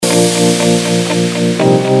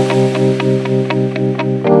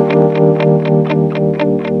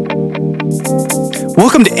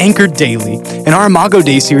Welcome to Anchored Daily. In our Imago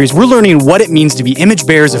Day series, we're learning what it means to be image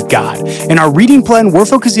bearers of God. In our reading plan, we're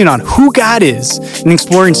focusing on who God is and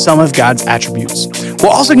exploring some of God's attributes.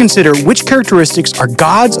 We'll also consider which characteristics are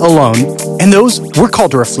God's alone and those we're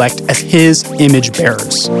called to reflect as His image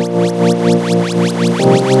bearers.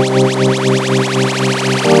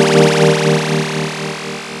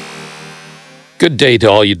 Good day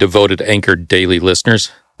to all you devoted Anchored Daily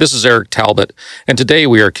listeners. This is Eric Talbot, and today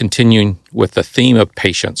we are continuing with the theme of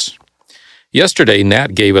patience. Yesterday,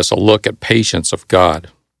 Nat gave us a look at patience of God.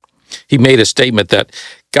 He made a statement that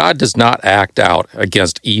God does not act out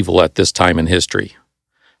against evil at this time in history.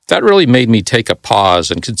 That really made me take a pause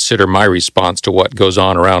and consider my response to what goes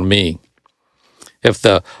on around me. If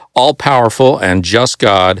the all-powerful and just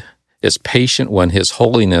God is patient when His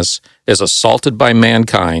holiness is assaulted by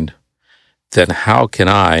mankind, then how can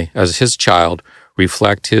I, as His child,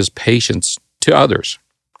 reflect His patience to others?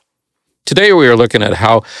 Today we are looking at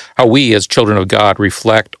how we as children of God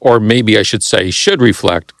reflect, or maybe I should say should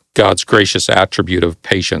reflect, God's gracious attribute of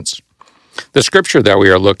patience. The scripture that we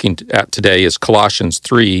are looking at today is Colossians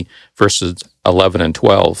 3, verses 11 and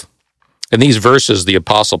 12. In these verses, the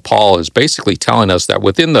Apostle Paul is basically telling us that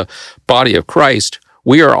within the body of Christ,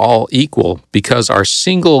 we are all equal because our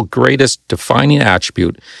single greatest defining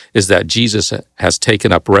attribute is that Jesus has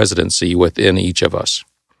taken up residency within each of us.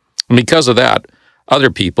 And because of that, other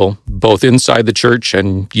people, both inside the church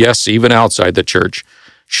and yes, even outside the church,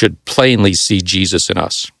 should plainly see Jesus in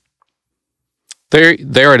us.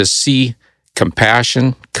 They are to see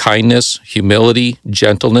compassion, kindness, humility,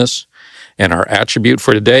 gentleness, and our attribute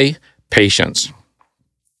for today, patience.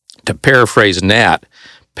 To paraphrase Nat,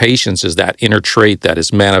 patience is that inner trait that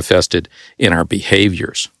is manifested in our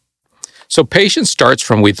behaviors. So patience starts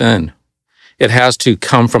from within. It has to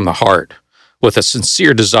come from the heart with a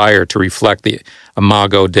sincere desire to reflect the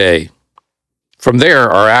Imago Dei. From there,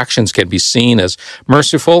 our actions can be seen as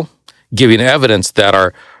merciful, giving evidence that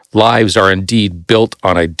our lives are indeed built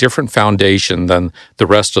on a different foundation than the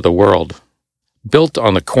rest of the world, built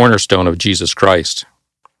on the cornerstone of Jesus Christ.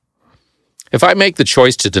 If I make the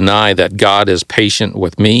choice to deny that God is patient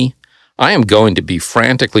with me, I am going to be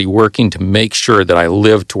frantically working to make sure that I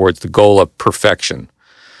live towards the goal of perfection,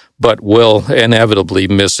 but will inevitably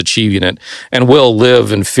miss achieving it and will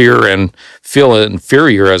live in fear and feel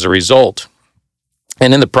inferior as a result.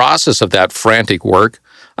 And in the process of that frantic work,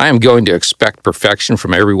 I am going to expect perfection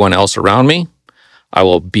from everyone else around me. I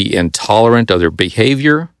will be intolerant of their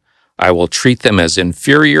behavior. I will treat them as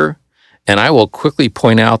inferior, and I will quickly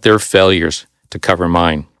point out their failures to cover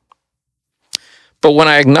mine. But when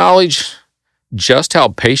I acknowledge just how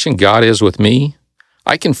patient God is with me,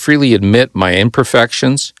 I can freely admit my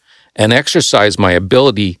imperfections and exercise my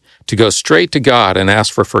ability to go straight to God and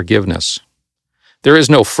ask for forgiveness. There is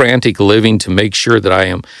no frantic living to make sure that I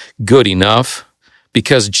am good enough,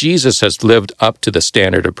 because Jesus has lived up to the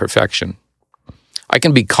standard of perfection. I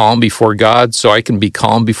can be calm before God so I can be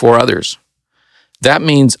calm before others. That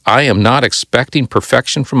means I am not expecting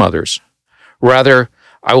perfection from others. Rather,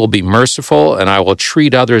 I will be merciful and I will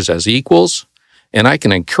treat others as equals, and I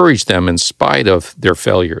can encourage them in spite of their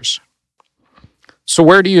failures. So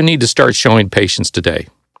where do you need to start showing patience today?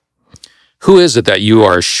 Who is it that you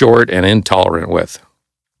are short and intolerant with?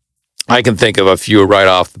 I can think of a few right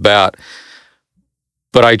off the bat,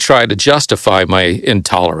 but I try to justify my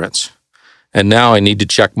intolerance, and now I need to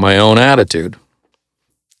check my own attitude.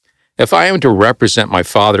 If I am to represent my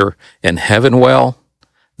Father in heaven well,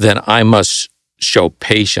 then I must show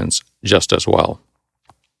patience just as well.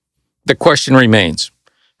 The question remains,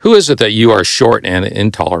 who is it that you are short and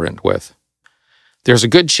intolerant with? There's a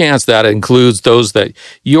good chance that includes those that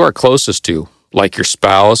you are closest to, like your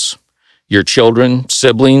spouse, your children,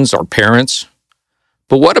 siblings, or parents.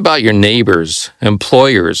 But what about your neighbors,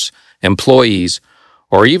 employers, employees,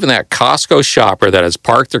 or even that Costco shopper that has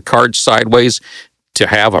parked their cart sideways to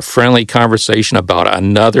have a friendly conversation about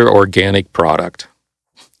another organic product?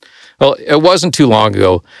 Well, it wasn't too long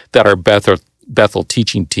ago that our Bethel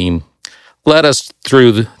teaching team led us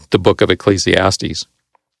through the book of Ecclesiastes.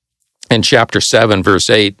 In chapter 7, verse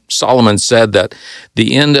 8, Solomon said that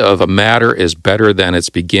the end of a matter is better than its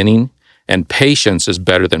beginning, and patience is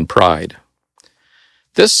better than pride.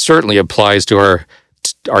 This certainly applies to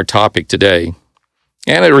our topic today,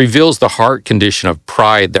 and it reveals the heart condition of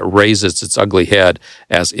pride that raises its ugly head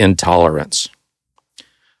as intolerance.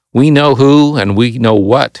 We know who and we know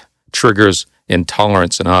what triggers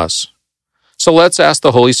intolerance in us. So let's ask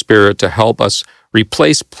the Holy Spirit to help us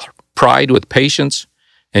replace pride with patience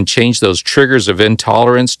and change those triggers of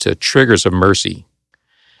intolerance to triggers of mercy.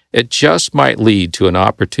 It just might lead to an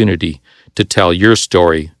opportunity to tell your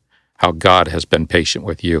story how God has been patient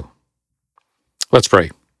with you. Let's pray.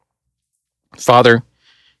 Father,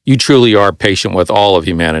 you truly are patient with all of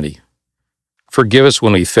humanity. Forgive us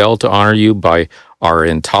when we fail to honor you by our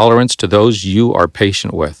intolerance to those you are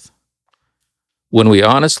patient with. When we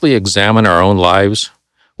honestly examine our own lives,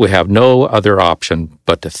 we have no other option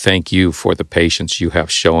but to thank you for the patience you have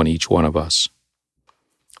shown each one of us.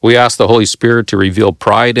 We ask the Holy Spirit to reveal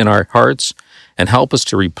pride in our hearts and help us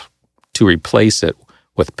to replace it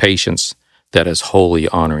with patience that is wholly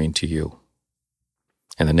honoring to you.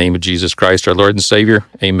 In the name of Jesus Christ, our Lord and Savior,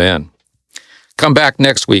 amen. Come back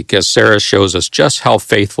next week as Sarah shows us just how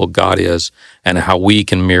faithful God is and how we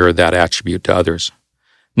can mirror that attribute to others.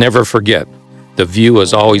 Never forget, the view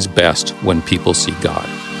is always best when people see God.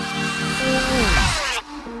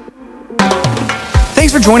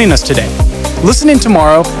 Thanks for joining us today. Listen in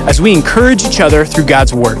tomorrow as we encourage each other through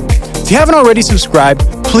God's Word. If you haven't already subscribed,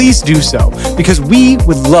 please do so, because we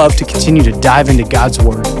would love to continue to dive into God's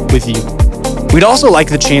Word with you. We'd also like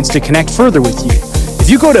the chance to connect further with you. If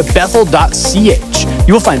you go to bethel.ch,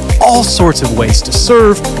 you will find all sorts of ways to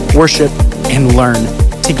serve, worship, and learn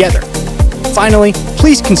together. Finally,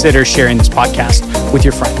 please consider sharing this podcast with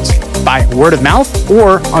your friends by word of mouth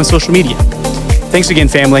or on social media. Thanks again,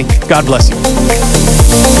 family. God bless you.